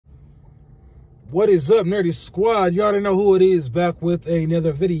What is up, Nerdy Squad? You already know who it is, back with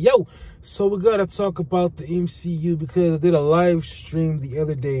another video. So we gotta talk about the MCU because I did a live stream the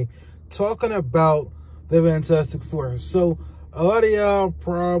other day talking about the Fantastic Four. So a lot of y'all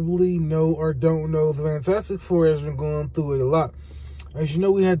probably know or don't know the Fantastic Four has been going through a lot. As you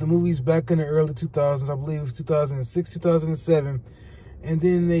know, we had the movies back in the early 2000s, I believe 2006, 2007. And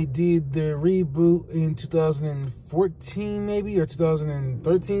then they did the reboot in 2014 maybe, or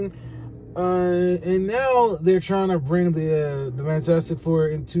 2013. And now they're trying to bring the Fantastic Four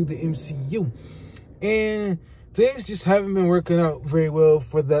into the MCU. And things just haven't been working out very well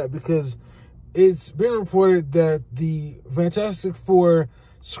for that, because it's been reported that the Fantastic Four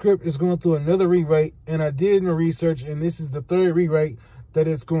script is going through another rewrite. And I did my research, and this is the third rewrite that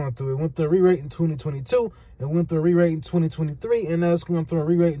it's going through. It went through a rewrite in 2022, it went through a rewrite in 2023, and now it's going through a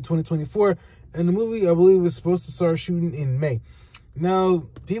rewrite in 2024. And the movie, I believe, is supposed to start shooting in May. Now,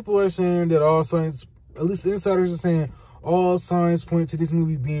 people are saying that all signs, at least insiders are saying, all signs point to this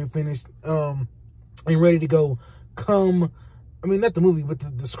movie being finished and ready to go come, I mean, not the movie, but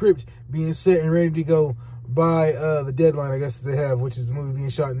the script being set and ready to go by the deadline, I guess, that they have, which is the movie being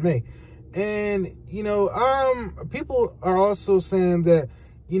shot in May. And, you know, people are also saying that,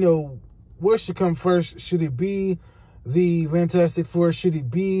 you know, what should come first? Should it be the Fantastic Four? Should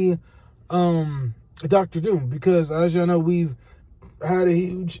it be Doctor Doom? Because, as y'all know, we've had a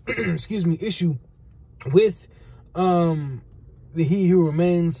huge issue with the He Who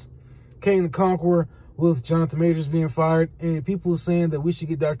Remains, Kang the Conqueror, with Jonathan Majors being fired, and people saying that we should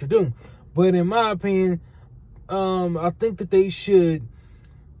get Doctor Doom. But in my opinion, I think that they should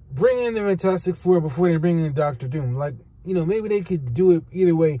bring in the Fantastic Four before they bring in Doctor Doom. Like, you know, maybe they could do it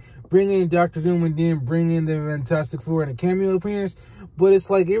either way. Bring in Doctor Doom and then bring in the Fantastic Four in a cameo appearance. But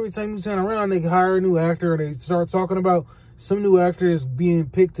it's like every time you turn around, they hire a new actor, or they start talking about some new actor is being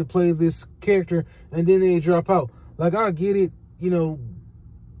picked to play this character, and then they drop out. Like, I get it, you know,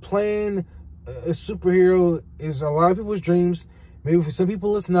 playing a superhero is a lot of people's dreams. Maybe for some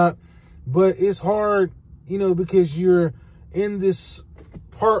people it's not. But it's hard, you know, because you're in this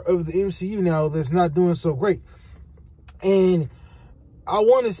part of the MCU now that's not doing so great. And I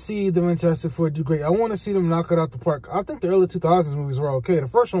want to see the Fantastic Four do great. I want to see them knock it out the park. I think the early 2000s movies were okay. The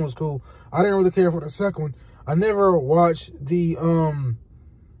first one was cool. I didn't really care for the second one. I never watched the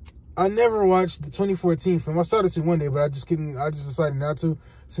 2014 film. I started to one day, but I just decided not to,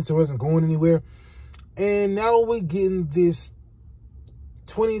 since it wasn't going anywhere. And now we're getting this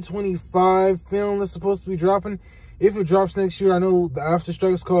 2025 film that's supposed to be dropping. If it drops next year, I know the after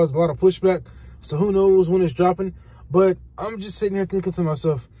strikes caused a lot of pushback, so who knows when it's dropping. But I'm just sitting here thinking to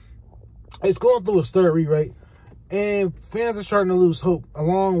myself, it's going through a third rewrite, and fans are starting to lose hope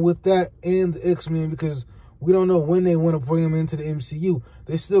along with that and the X-Men, because we don't know when they want to bring them into the MCU.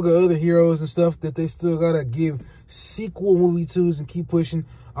 They still got other heroes and stuff that they still got to give sequel movie twos and keep pushing.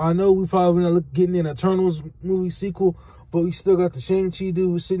 I know we probably not getting an Eternals movie sequel, but we still got the Shang-Chi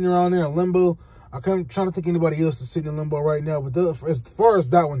dude sitting around there in limbo. I'm trying to think of anybody else that's sitting in limbo right now, but as far as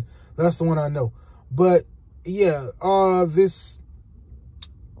that one, that's the one I know. But yeah, this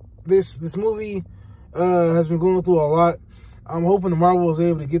movie has been going through a lot. I'm hoping the Marvel is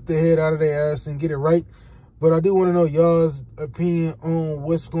able to get their head out of their ass and get it right. But I do want to know y'all's opinion on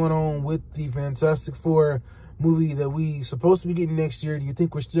what's going on with the Fantastic Four movie that we supposed to be getting next year. Do you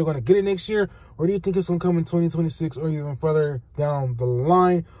think we're still going to get it next year? Or do you think it's going to come in 2026 or even further down the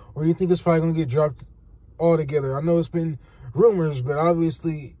line? Or do you think it's probably going to get dropped altogether? I know it's been rumors, but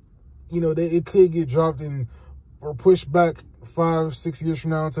obviously, you know, it could get dropped or pushed back 5-6 years from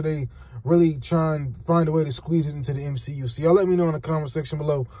now until they really try and find a way to squeeze it into the MCU. So y'all let me know in the comment section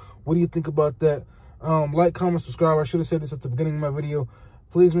below. What do you think about that? Like, comment, subscribe. I should have said this at the beginning of my video.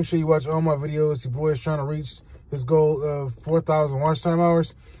 Please make sure you watch all my videos. Your boy is trying to reach his goal of 4,000 watch time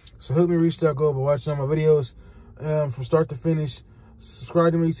hours. So help me reach that goal by watching all my videos from start to finish.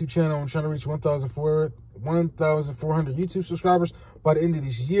 Subscribe to my YouTube channel. I'm trying to reach 1,400 YouTube subscribers by the end of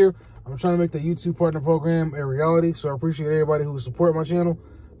this year. I'm trying to make the YouTube partner program a reality. So I appreciate everybody who support my channel.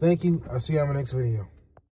 Thank you. I'll see you on my next video.